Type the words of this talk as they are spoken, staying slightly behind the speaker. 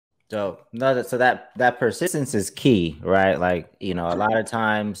So no, so that persistence is key, right? Like, a lot of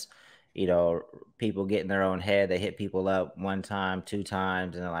times, you know, people get in their own head. They hit people up one time, two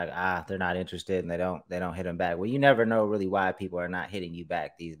times, and they're like, they're not interested, and they don't hit them back. Well, you never know really why people are not hitting you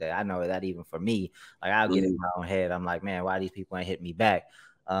back these days. I know that even for me, like I'll get in my own head. I'm like, man, why these people ain't hitting me back?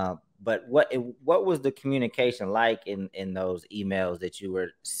 But what was the communication like in those emails that you were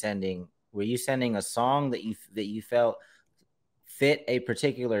sending? Were you sending a song that you felt fit a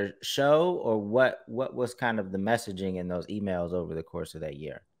particular show, or what was kind of the messaging in those emails over the course of that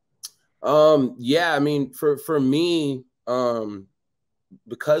year? Yeah, I mean, for me,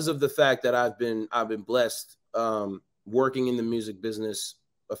 because of the fact that I've been blessed working in the music business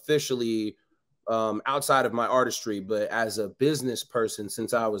officially, outside of my artistry, but as a business person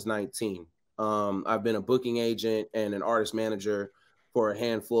since I was 19. I've been a booking agent and an artist manager for a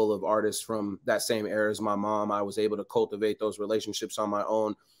handful of artists from that same era as my mom. I was able to cultivate those relationships on my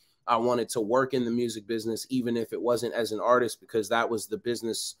own. I wanted to work in the music business, even if it wasn't as an artist, because that was the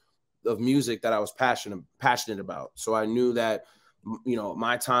business of music that I was passionate about. So I knew that,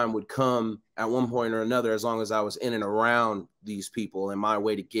 my time would come at one point or another, as long as I was in and around these people. And my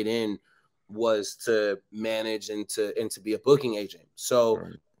way to get in was to manage and to be a booking agent. So,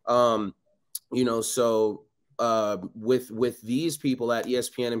 with these people at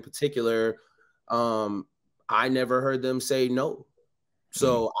ESPN in particular, I never heard them say no.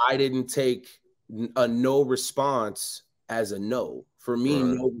 So I didn't take a no response as a no. For me,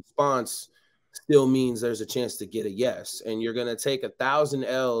 no response still means there's a chance to get a yes. And you're going to take 1,000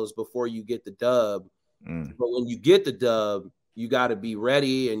 L's before you get the dub. But when you get the dub, you got to be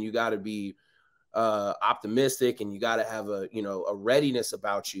ready, and you got to be optimistic, and you got to have a readiness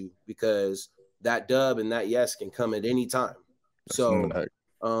about you, because that dub and that yes can come at any time. So,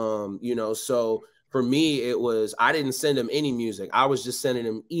 so for me, it was, I didn't send him any music. I was just sending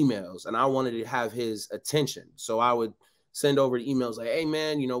him emails, and I wanted to have his attention. So I would send over the emails like, hey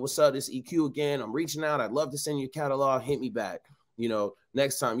man, what's up? This EQ again. I'm reaching out. I'd love to send you a catalog. Hit me back.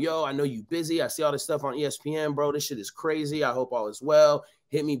 Next time, yo, I know you busy. I see all this stuff on ESPN, bro. This shit is crazy. I hope all is well.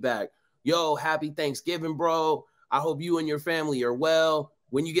 Hit me back. Yo, happy Thanksgiving, bro. I hope you and your family are well.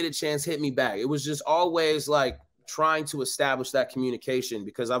 When you get a chance, hit me back. It was just always like trying to establish that communication,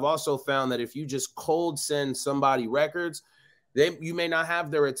 because I've also found that if you just cold send somebody records, you may not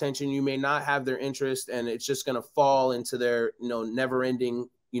have their attention, you may not have their interest, and it's just going to fall into their, never ending,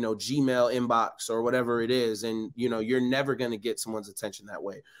 Gmail inbox or whatever it is. And, you're never going to get someone's attention that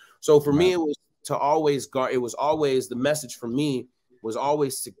way. So for me, it was to always the message for me was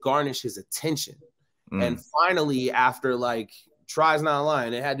always to garnish his attention. And finally, after like, tries not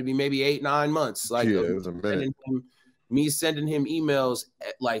lying, it had to be maybe 8-9 months. Like, me sending him emails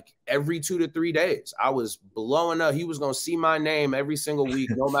like every 2 to 3 days. I was blowing up. He was going to see my name every single week,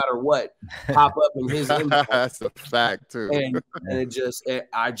 no matter what, pop up in his inbox. That's a fact too. And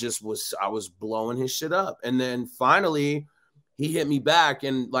I was blowing his shit up. And then finally he hit me back,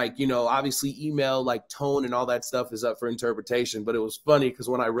 and like, obviously email, like tone and all that stuff is up for interpretation. But it was funny because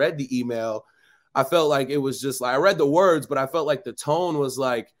when I read the email, I felt like it was just like, I read the words, but I felt like the tone was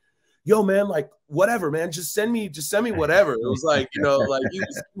like, yo, man, like, whatever, man, just send me whatever. It was like, like he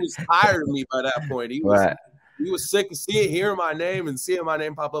was tired of me by that point. He was sick of hearing my name and seeing my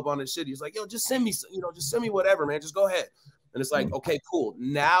name pop up on his shit. He was like, yo, just send me, just send me whatever, man. Just go ahead. And it's like, okay, cool.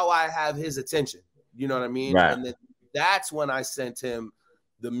 Now I have his attention. You know what I mean? Right. And then that's when I sent him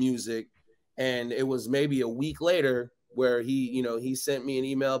the music. And it was maybe a week later where he sent me an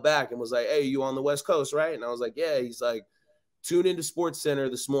email back and was like, hey, you on the West Coast, right? And I was like, yeah. He's like, tune into Sports Center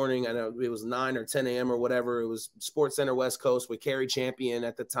this morning. I know it was 9 or 10 a.m. or whatever. It was Sports Center West Coast with Carrie Champion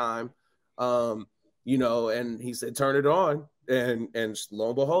at the time. And he said, turn it on. And lo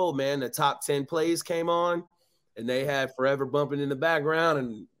and behold, man, the top 10 plays came on, and they had Forever bumping in the background.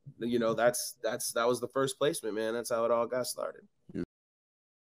 And, that was the first placement, man. That's how it all got started.